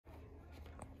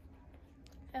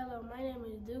Hello, my name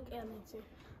is Duke Ellington.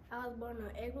 I was born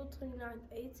on April 29,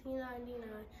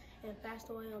 1899, and passed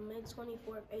away on May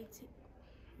 24,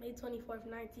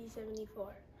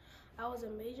 1974. I was a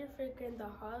major figure in the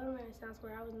Harlem Renaissance,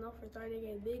 where I was known for starting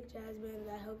a big jazz band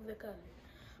that helped the color.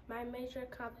 My major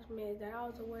accomplishment is that I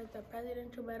was awarded the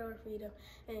Presidential Medal of Freedom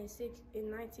in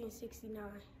 1969.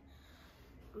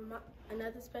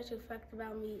 Another special fact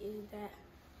about me is that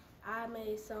I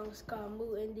made songs called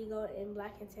Mood Indigo and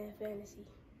Black and Tan Fantasy.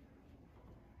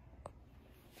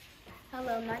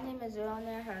 Hello, my name is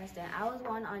Ronald Hurston. I was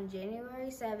born on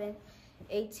January 7,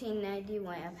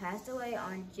 1891, and passed away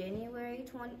on January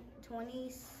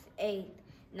 28,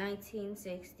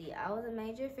 1960. I was a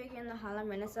major figure in the Harlem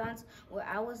Renaissance, where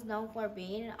I was known for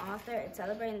being an author and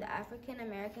celebrating the African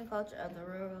American culture of the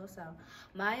rural South.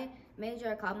 My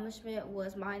major accomplishment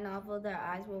was my novel, Their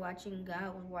Eyes Were Watching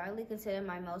God, was widely considered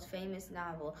my most famous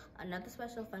novel. Another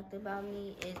special fact about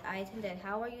me is I attended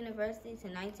Howard University to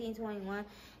 1921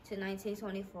 to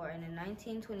 1924, and in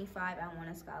 1925 I won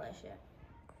a scholarship.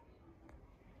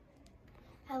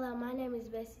 Hello, my name is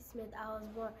Bessie Smith. I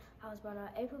was born on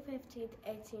April 15th,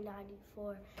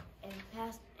 1894, and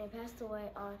passed away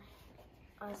on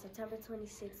September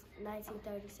 26,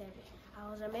 1937.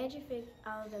 I was a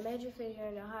major figure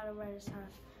in the Harlem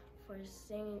Renaissance for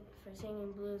singing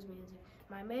blues music.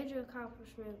 My major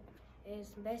accomplishment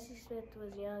is Bessie Smith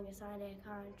was young and signed a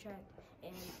contract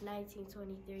in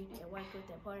 1923 and worked with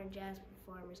important jazz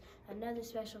performers. Another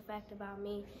special fact about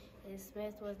me is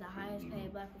Smith was the highest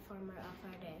paid black performer of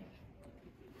her day.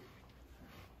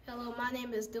 Hello, my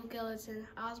name is Duke Ellington.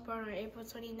 I was born on April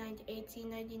 29,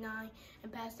 1899,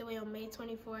 and passed away on May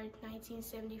 24,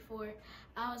 1974.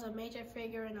 I was a major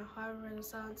figure in the Harlem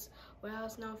Renaissance, where I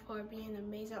was known for being an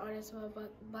amazing artist of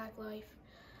black life.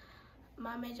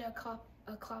 My major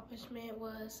accomplishment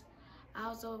was I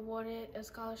was awarded a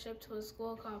scholarship to a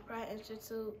school called Pratt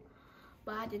Institute,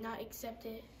 but I did not accept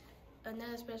it.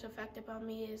 Another special fact about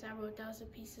me is I wrote 1,000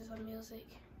 pieces of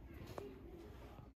music.